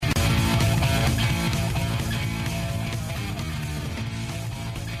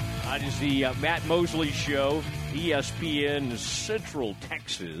It is the Matt Mosley Show, ESPN Central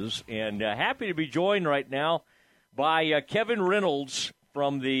Texas, and happy to be joined right now by Kevin Reynolds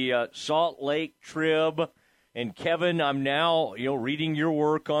from the Salt Lake Trib. And Kevin, I'm now reading your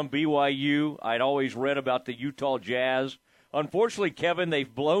work on BYU. I'd always read about the Utah Jazz. Unfortunately, Kevin,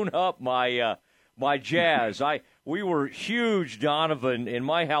 they've blown up my my Jazz. We were huge Donovan in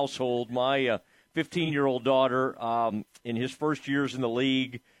my household. My 15-year-old daughter, in his first years in the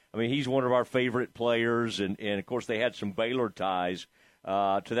league. I mean, he's one of our favorite players, and of course, they had some Baylor ties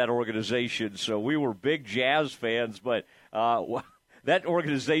to that organization. So we were big Jazz fans, but that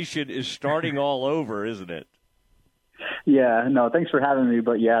organization is starting all over, isn't it? Yeah, no, thanks for having me.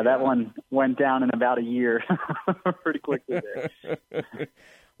 But, yeah, that one went down in about a year pretty quickly there.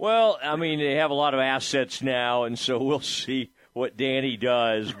 Well, I mean, they have a lot of assets now, and so we'll see what Danny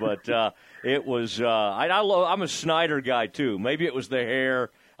does. But it was I'm a Snyder guy, too. Maybe it was the hair.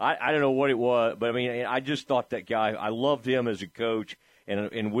 I don't know what it was, but, I mean, I just thought that guy, I loved him as a coach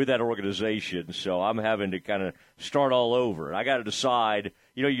and with that organization, so I'm having to kind of start all over. I got to decide,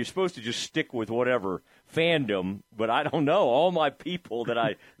 you're supposed to just stick with whatever fandom, but I don't know. All my people that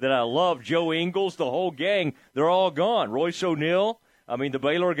I love, Joe Ingles, the whole gang, they're all gone. Royce O'Neal, I mean, the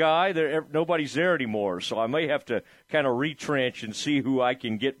Baylor guy, nobody's there anymore, so I may have to kind of retrench and see who I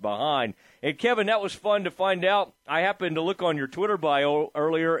can get behind. And, Kevin, that was fun to find out. I happened to look on your Twitter bio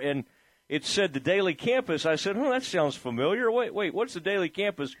earlier, and it said the Daily Campus. I said, that sounds familiar. Wait, what's the Daily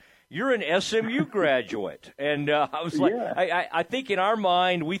Campus? You're an SMU graduate. And I was like, yeah. I think in our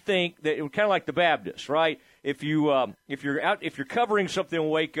mind, we think that it was kind of like the Baptists, right? If you're covering something in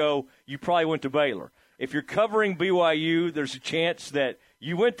Waco, you probably went to Baylor. If you're covering BYU, there's a chance that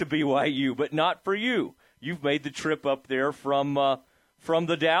you went to BYU, but not for you. You've made the trip up there from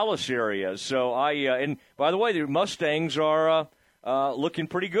the Dallas area. So and by the way, the Mustangs are looking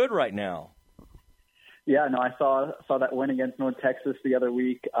pretty good right now. Yeah, no, I saw that win against North Texas the other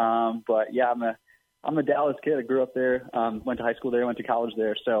week. But yeah, I'm a Dallas kid. I grew up there, went to high school there, went to college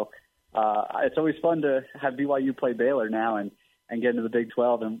there. So it's always fun to have BYU play Baylor now and get into the Big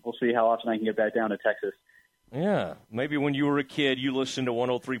 12, and we'll see how often I can get back down to Texas. Yeah, maybe when you were a kid, you listened to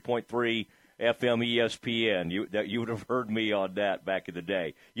 103.3 FM ESPN. You would have heard me on that back in the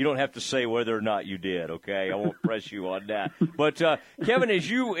day. You don't have to say whether or not you did, okay? I won't press you on that. But, Kevin, as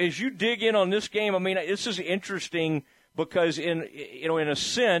you dig in on this game, I mean, this is interesting because, in a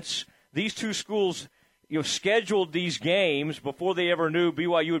sense, these two schools scheduled these games before they ever knew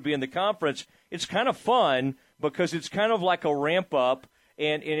BYU would be in the conference. It's kind of fun because it's kind of like a ramp-up,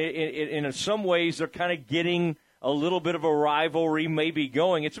 and in some ways they're kind of getting – a little bit of a rivalry maybe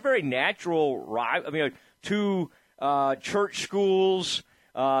going. It's a very natural rivalry. I mean, two church schools,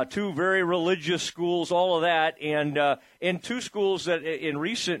 two very religious schools, all of that, and two schools that in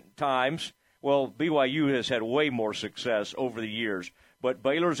recent times, well, BYU has had way more success over the years, but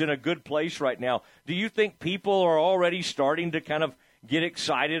Baylor's in a good place right now. Do you think people are already starting to kind of get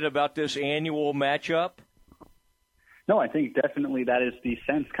excited about this annual matchup? No, I think definitely that is the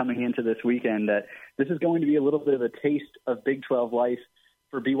sense coming into this weekend, that this is going to be a little bit of a taste of Big 12 life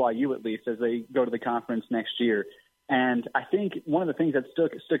for BYU, at least, as they go to the conference next year. And I think one of the things that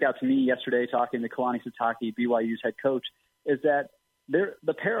stuck out to me yesterday, talking to Kalani Sitake, BYU's head coach, is that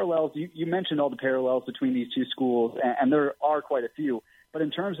the parallels, you mentioned all the parallels between these two schools, and there are quite a few. But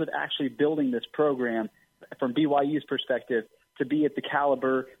in terms of actually building this program, from BYU's perspective, to be at the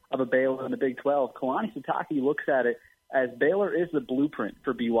caliber of a Baylor in the Big 12, Kalani Sitake looks at it as Baylor is the blueprint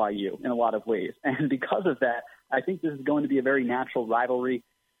for BYU in a lot of ways. And because of that, I think this is going to be a very natural rivalry,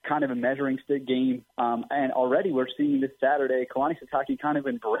 kind of a measuring stick game. And already we're seeing this Saturday, Kalani Sitake kind of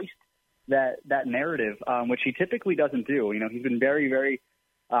embraced that narrative, which he typically doesn't do. He's been very, very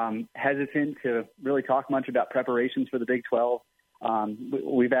hesitant to really talk much about preparations for the Big 12.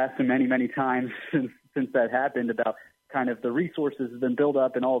 We've asked him many, many times since that happened about kind of the resources that have been built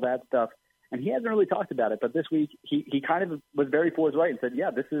up and all that stuff. And he hasn't really talked about it, but this week he kind of was very forthright and said,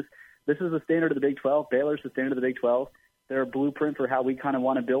 yeah, this is the standard of the Big 12. Baylor's the standard of the Big 12. They're a blueprint for how we kind of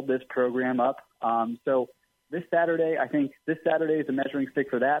want to build this program up. So this Saturday, I think this Saturday is a measuring stick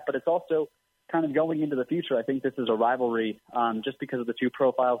for that, but it's also kind of going into the future. I think this is a rivalry just because of the two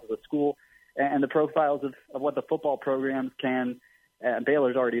profiles of the school and the profiles of what the football programs can.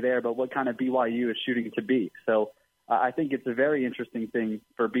 Baylor's already there, but what kind of BYU is shooting to be. So I think it's a very interesting thing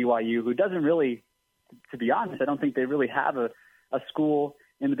for BYU, who doesn't really, to be honest, I don't think they really have a school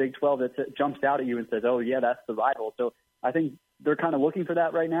in the Big 12 that jumps out at you and says, oh, yeah, that's the rival. So I think they're kind of looking for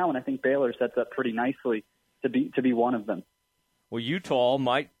that right now, and I think Baylor sets up pretty nicely to be one of them. Well, Utah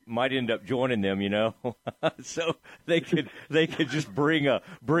might end up joining them, so they could just bring a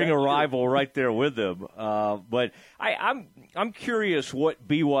rival right there with them. But I'm curious what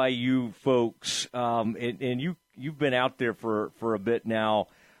BYU folks and you've been out there for a bit now.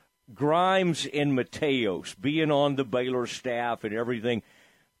 Grimes and Mateos being on the Baylor staff and everything.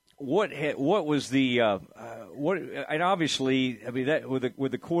 What was the and obviously that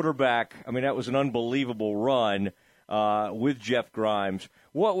with the quarterback, that was an unbelievable run. With Jeff Grimes,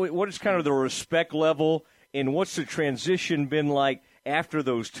 what is kind of the respect level, and what's the transition been like after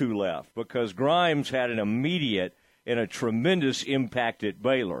those two left? Because Grimes had an immediate and a tremendous impact at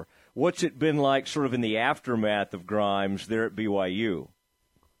Baylor. What's it been like sort of in the aftermath of Grimes there at BYU?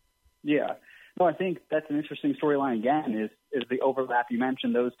 Yeah. No, I think that's an interesting storyline again, is the overlap. You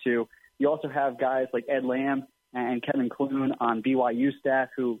mentioned those two. You also have guys like Ed Lamb and Kevin Clune on BYU staff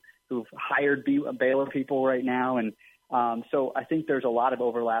who've hired Baylor people right now. And so I think there's a lot of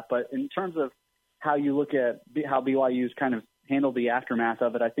overlap. But in terms of how you look at how BYU's kind of handled the aftermath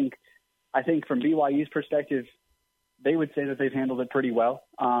of it, I think from BYU's perspective, they would say that they've handled it pretty well.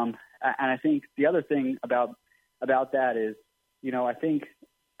 And I think the other thing about that is, I think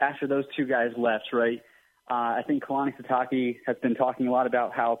after those two guys left, right, I think Kalani Sitake has been talking a lot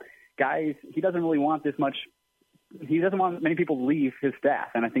about how guys, he doesn't really want this much. He doesn't want many people to leave his staff,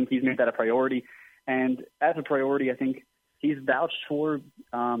 and I think he's made that a priority. And as a priority, I think he's vouched for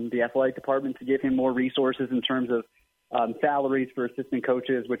the athletic department to give him more resources in terms of salaries for assistant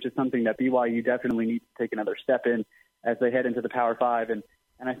coaches, which is something that BYU definitely needs to take another step in as they head into the Power Five. And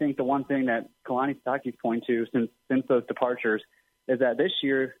I think the one thing that Kalani Sitake's point to since those departures is that this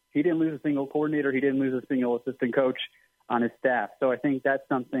year he didn't lose a single coordinator, he didn't lose a single assistant coach on his staff. So I think that's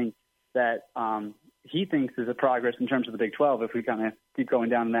something that he thinks is a progress in terms of the Big 12 if we kind of keep going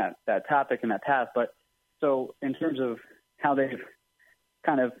down that topic and that path. But so in terms of how they've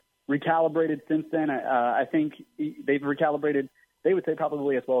kind of recalibrated since then, I think they've recalibrated, they would say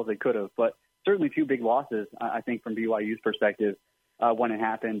probably as well as they could have, but certainly two big losses, I think, from BYU's perspective when it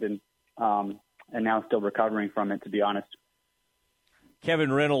happened, and now still recovering from it, to be honest.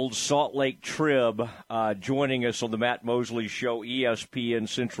 Kevin Reynolds, Salt Lake Trib, joining us on the Matt Mosley Show, ESPN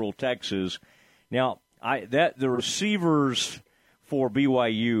Central Texas. Now, the receivers for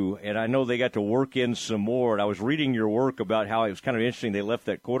BYU, and I know they got to work in some more, and I was reading your work about how it was kind of interesting they left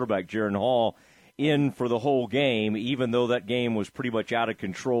that quarterback, Jaron Hall, in for the whole game, even though that game was pretty much out of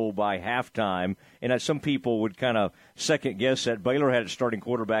control by halftime. And that some people would kind of second-guess that Baylor had its starting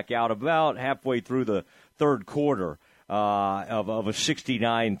quarterback out about halfway through the third quarter of a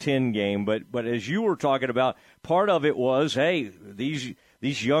 69-10 game. But as you were talking about, part of it was, hey,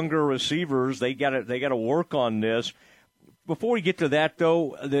 these younger receivers, they got to work on this. Before we get to that,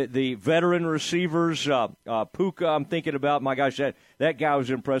 though, the veteran receivers, Puka, I'm thinking about, my gosh, that guy was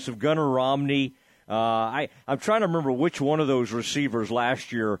impressive. Gunnar Romney. I'm trying to remember which one of those receivers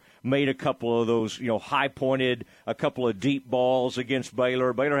last year made a couple of those, high-pointed, a couple of deep balls against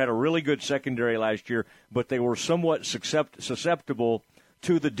Baylor. Baylor had a really good secondary last year, but they were somewhat susceptible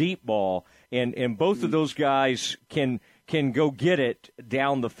to the deep ball, and both of those guys can go get it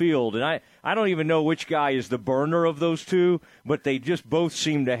down the field. And I don't even know which guy is the burner of those two, but they just both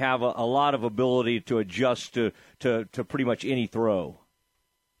seem to have a lot of ability to adjust to pretty much any throw.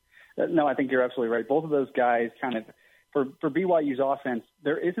 No, I think you're absolutely right. Both of those guys kind of, for BYU's offense,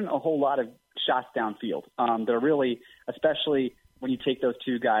 there isn't a whole lot of shots downfield. They're really, especially when you take those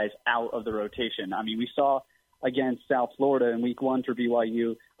two guys out of the rotation. I mean, we saw against South Florida in week 1 for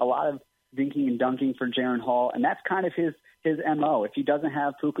BYU, a lot of dinking and dunking for Jaron Hall, and that's kind of his MO. If he doesn't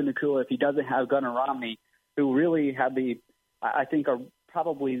have Puka Nacua, if he doesn't have Gunnar Romney, who really have I think are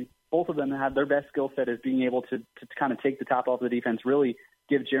probably, both of them have their best skill set is being able to kind of take the top off the defense, really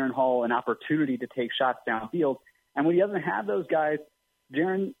give Jaron Hall an opportunity to take shots downfield. And when he doesn't have those guys,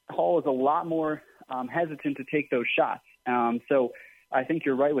 Jaron Hall is a lot more hesitant to take those shots. So I think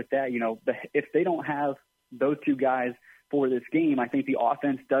you're right with that. If they don't have those two guys for this game, I think the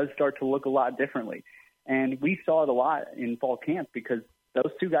offense does start to look a lot differently. And we saw it a lot in fall camp because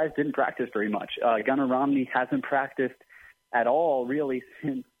those two guys didn't practice very much. Gunnar Romney hasn't practiced at all really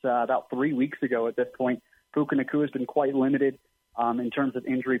since about 3 weeks ago at this point. Puka Nacua has been quite limited in terms of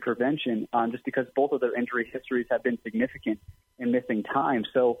injury prevention just because both of their injury histories have been significant in missing time.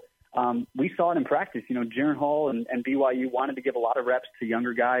 So we saw it in practice. Jaron Hall and BYU wanted to give a lot of reps to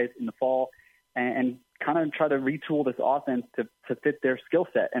younger guys in the fall and kind of try to retool this offense to fit their skill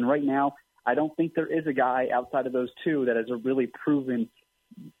set. And right now, I don't think there is a guy outside of those two that is a really proven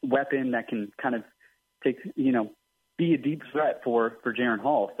weapon that can kind of be a deep threat for Jaron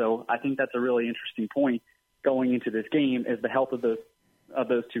Hall. So I think that's a really interesting point. going into this game is the health of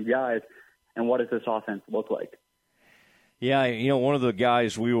those two guys, and what does this offense look like? Yeah, one of the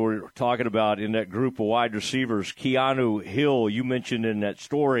guys we were talking about in that group of wide receivers, Keanu Hill, you mentioned in that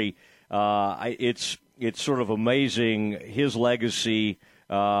story, it's sort of amazing, his legacy.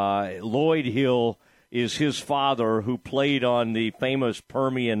 Lloyd Hill is his father, who played on the famous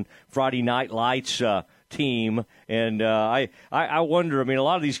Permian Friday Night Lights team. And I wonder, a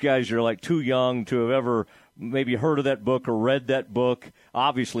lot of these guys are like too young to have ever maybe heard of that book or read that book.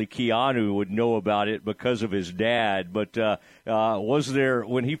 Obviously, Keanu would know about it because of his dad. But was there,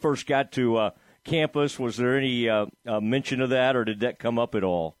 when he first got to campus, was there any mention of that, or did that come up at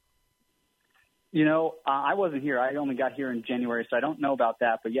all? I wasn't here. I only got here in January, so I don't know about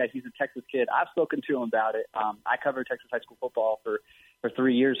that. But, yeah, he's a Texas kid. I've spoken to him about it. I covered Texas high school football for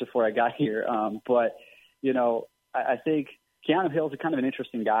 3 years before I got here. But, I think Keanu Hill's a kind of an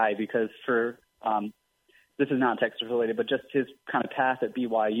interesting guy because this is not Texas related, but just his kind of path at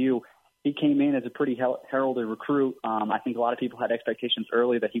BYU, he came in as a pretty heralded recruit. I think a lot of people had expectations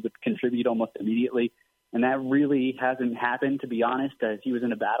early that he would contribute almost immediately, and that really hasn't happened, to be honest, as he was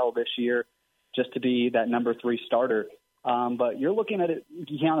in a battle this year just to be that number 3 starter. But you're looking at it,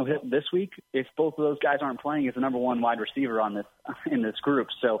 Keanu Hill this week, if both of those guys aren't playing, as the number 1 wide receiver in this group.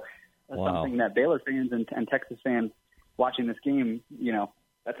 So that's something that Baylor fans and Texas fans watching this game,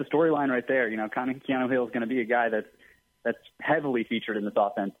 that's a storyline right there. Keanu Hill is going to be a guy that's heavily featured in this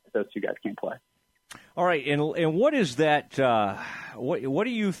offense if those two guys can't play. All right, and what is that? What do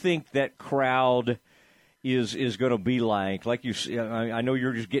you think that crowd is going to be like? Like I know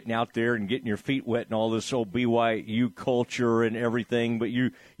you're just getting out there and getting your feet wet and all this old BYU culture and everything, but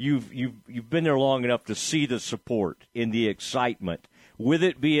you've been there long enough to see the support and the excitement. With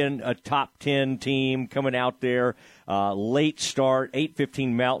it being a top 10 team coming out there, late start,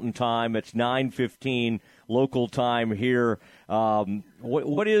 8:15 Mountain Time. It's 9:15 local time here.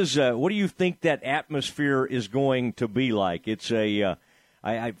 What do you think that atmosphere is going to be like? It's from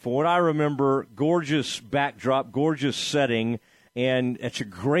what I remember, gorgeous backdrop, gorgeous setting, and it's a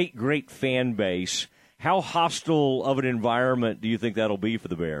great, great fan base. How hostile of an environment do you think that'll be for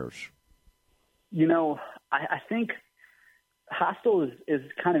the Bears? I think hostile is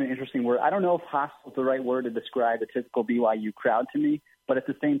kind of an interesting word. I don't know if hostile is the right word to describe the typical BYU crowd to me, but at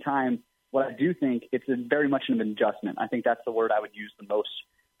the same time, what I do think, it's very much an adjustment. I think that's the word I would use the most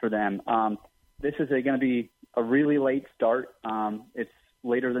for them. This is going to be a really late start. It's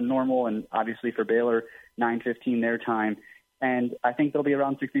later than normal, and obviously for Baylor, 9:15 their time. And I think there'll be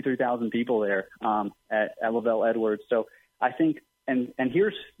around 63,000 people there at Lavelle Edwards. So I think, and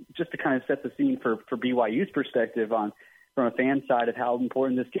here's just to kind of set the scene for BYU's perspective from a fan side of how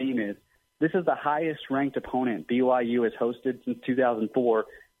important this game is. This is the highest ranked opponent BYU has hosted since 2004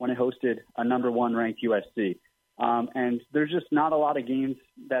 when it hosted a number 1 ranked USC. And there's just not a lot of games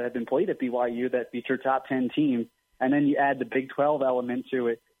that have been played at BYU that feature top 10 teams. And then you add the Big 12 element to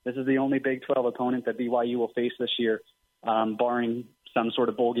it. This is the only Big 12 opponent that BYU will face this year, barring some sort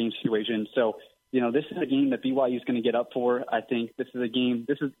of bowl game situation. So, this is a game that BYU is going to get up for. I think this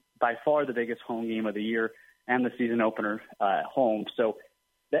is by far the biggest home game of the year and the season opener at home. So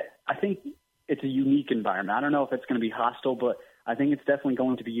I think it's a unique environment. I don't know if it's going to be hostile, but I think it's definitely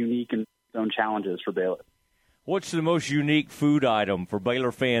going to be unique in its own challenges for Baylor. What's the most unique food item for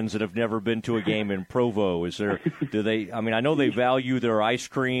Baylor fans that have never been to a game in Provo? I know they value their ice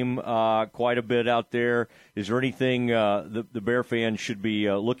cream quite a bit out there. Is there anything the Bear fans should be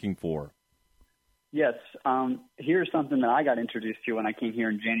looking for? Yes. Here's something that I got introduced to when I came here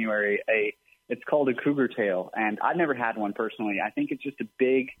in January. It's called a cougar tail, and I've never had one personally. I think it's just a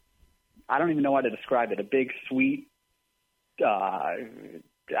big, I don't even know how to describe it, a big sweet donut.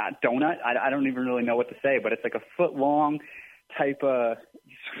 I don't even really know what to say, but it's like a foot-long type of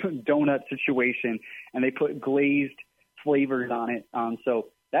donut situation, and they put glazed flavors on it. So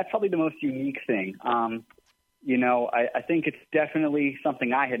that's probably the most unique thing. I think it's definitely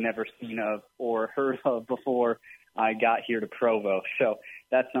something I had never seen of or heard of before I got here to Provo. So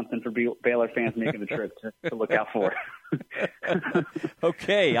that's something for Baylor fans making the trip to look out for.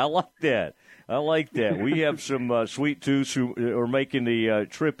 Okay, I like that. We have some sweet tooths who are making the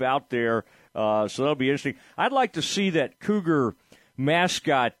trip out there, so that'll be interesting. I'd like to see that Cougar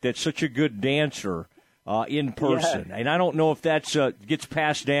mascot that's such a good dancer in person. Yeah. And I don't know if that's gets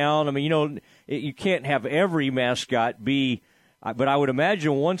passed down. I mean, you can't have every mascot be but I would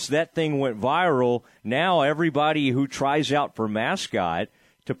imagine once that thing went viral, now everybody who tries out for mascot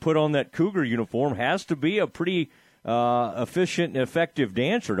to put on that Cougar uniform has to be a pretty efficient and effective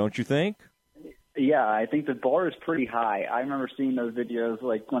dancer, don't you think? Yeah, I think the bar is pretty high. I remember seeing those videos,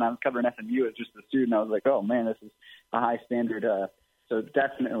 like when I was covering FMU as just a student. I was like, oh man, this is a high standard. So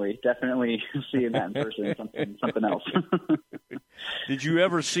definitely seeing that in person, something else. Did you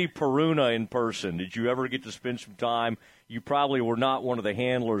ever see Peruna in person? Did you ever get to spend some time? You probably were not one of the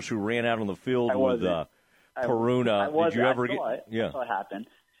handlers who ran out on the field with Peruna. Did you ever get? Yeah, I saw it happen.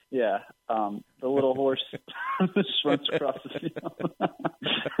 Yeah, the little horse just runs across the field.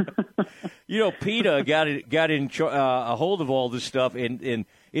 You know, PETA got in a hold of all this stuff, and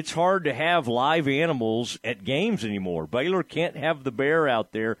it's hard to have live animals at games anymore. Baylor can't have the bear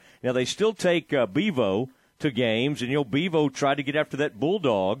out there. Now, they still take Bevo to games, and, you know, Bevo tried to get after that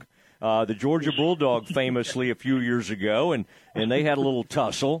bulldog, the Georgia Bulldog famously a few years ago, and they had a little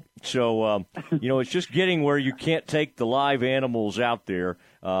tussle. So, you know, it's just getting where you can't take the live animals out there,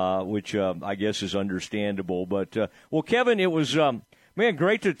 which I guess is understandable. But, well, Kevin, it was man,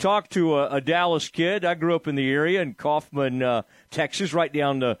 great to talk to a Dallas kid. I grew up in the area in Kaufman, Texas, right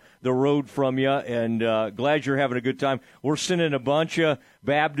down the road from you, and glad you're having a good time. We're sending a bunch of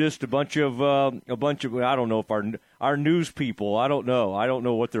Baptists, a bunch of I don't know if our news people, I don't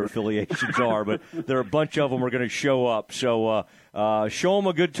know what their affiliations are, but there are a bunch of them are going to show up. So show them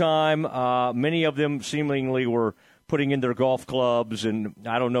a good time. Many of them seemingly were putting in their golf clubs, and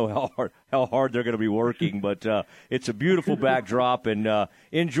I don't know how hard they're going to be working, but it's a beautiful backdrop, and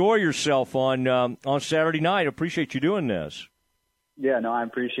enjoy yourself on Saturday night. Appreciate you doing this. Yeah, no, I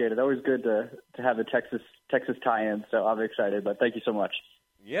appreciate it. Always good to have a Texas tie-in, so I'm excited, but thank you so much.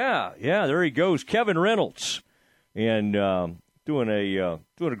 Yeah, there he goes, Kevin Reynolds, and doing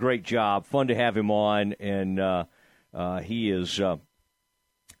a great job. Fun to have him on, and he is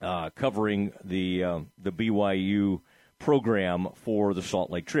covering the BYU program for the Salt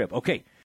Lake trip. Okay,